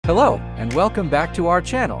Hello, and welcome back to our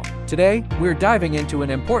channel. Today, we're diving into an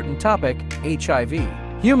important topic, HIV.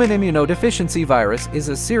 Human immunodeficiency virus is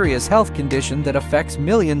a serious health condition that affects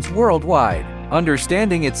millions worldwide.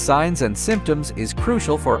 Understanding its signs and symptoms is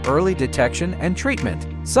crucial for early detection and treatment.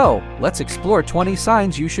 So, let's explore 20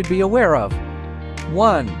 signs you should be aware of.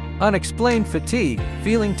 1. Unexplained fatigue.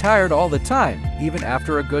 Feeling tired all the time, even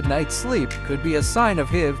after a good night's sleep, could be a sign of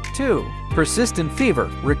HIV. 2. Persistent fever.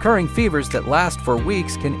 Recurring fevers that last for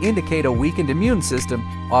weeks can indicate a weakened immune system,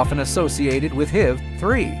 often associated with HIV.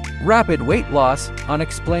 3. Rapid weight loss.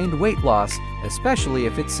 Unexplained weight loss, especially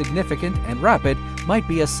if it's significant and rapid, might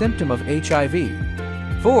be a symptom of HIV.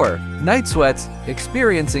 4. Night sweats.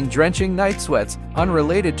 Experiencing drenching night sweats,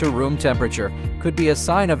 unrelated to room temperature, could be a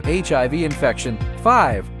sign of HIV infection.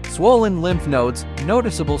 5. Swollen lymph nodes.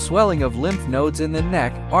 Noticeable swelling of lymph nodes in the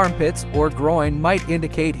neck, armpits, or groin might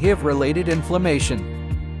indicate HIV-related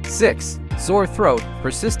inflammation. 6. Sore throat.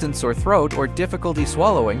 Persistent sore throat or difficulty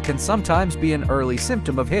swallowing can sometimes be an early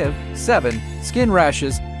symptom of HIV. 7. Skin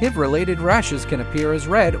rashes. HIV-related rashes can appear as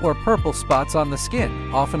red or purple spots on the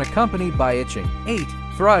skin, often accompanied by itching. 8.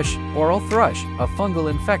 Thrush. Oral thrush, a fungal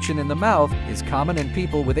infection in the mouth, is common in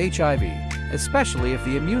people with HIV, especially if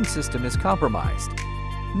the immune system is compromised.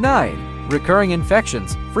 9. Recurring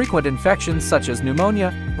infections. Frequent infections such as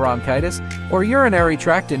pneumonia, bronchitis, or urinary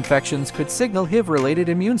tract infections could signal HIV-related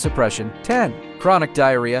immune suppression. 10. Chronic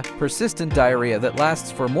diarrhea. Persistent diarrhea that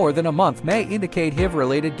lasts for more than a month may indicate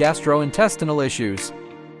HIV-related gastrointestinal issues.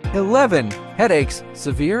 11. Headaches.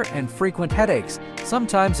 Severe and frequent headaches,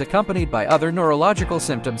 sometimes accompanied by other neurological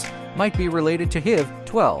symptoms, might be related to HIV.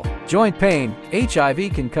 12. Joint pain.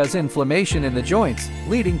 HIV can cause inflammation in the joints,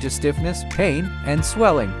 leading to stiffness, pain, and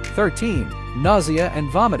swelling. 13. Nausea and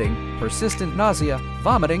vomiting. Persistent nausea,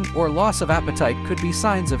 vomiting, or loss of appetite could be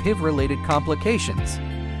signs of HIV-related complications.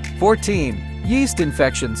 14. Yeast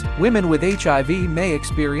infections. Women with HIV may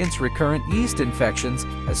experience recurrent yeast infections,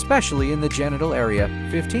 especially in the genital area.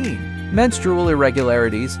 15. Menstrual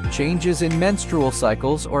irregularities. Changes in menstrual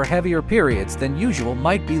cycles or heavier periods than usual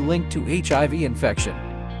might be linked to HIV infection.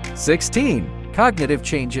 16. Cognitive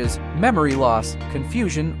changes. Memory loss,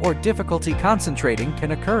 confusion, or difficulty concentrating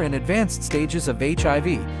can occur in advanced stages of HIV,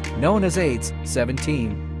 known as AIDS.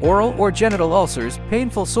 17. Oral or genital ulcers.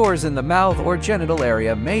 Painful sores in the mouth or genital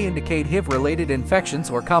area may indicate HIV-related infections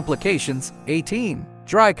or complications. 18.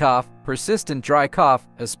 Dry cough. Persistent dry cough,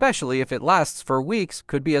 especially if it lasts for weeks,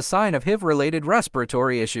 could be a sign of HIV-related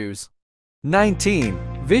respiratory issues. 19.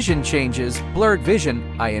 Vision changes. Blurred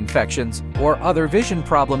vision, eye infections, or other vision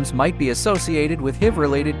problems might be associated with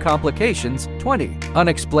HIV-related complications. 20.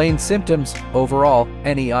 Unexplained symptoms. Overall,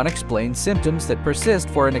 any unexplained symptoms that persist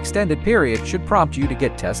for an extended period should prompt you to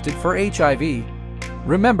get tested for HIV.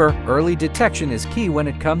 Remember, early detection is key when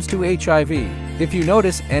it comes to HIV. If you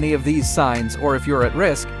notice any of these signs or if you're at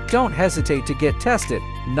risk, don't hesitate to get tested.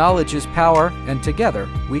 Knowledge is power, and together,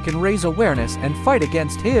 we can raise awareness and fight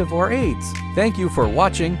against HIV or AIDS. Thank you for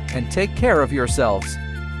watching, and take care of yourselves.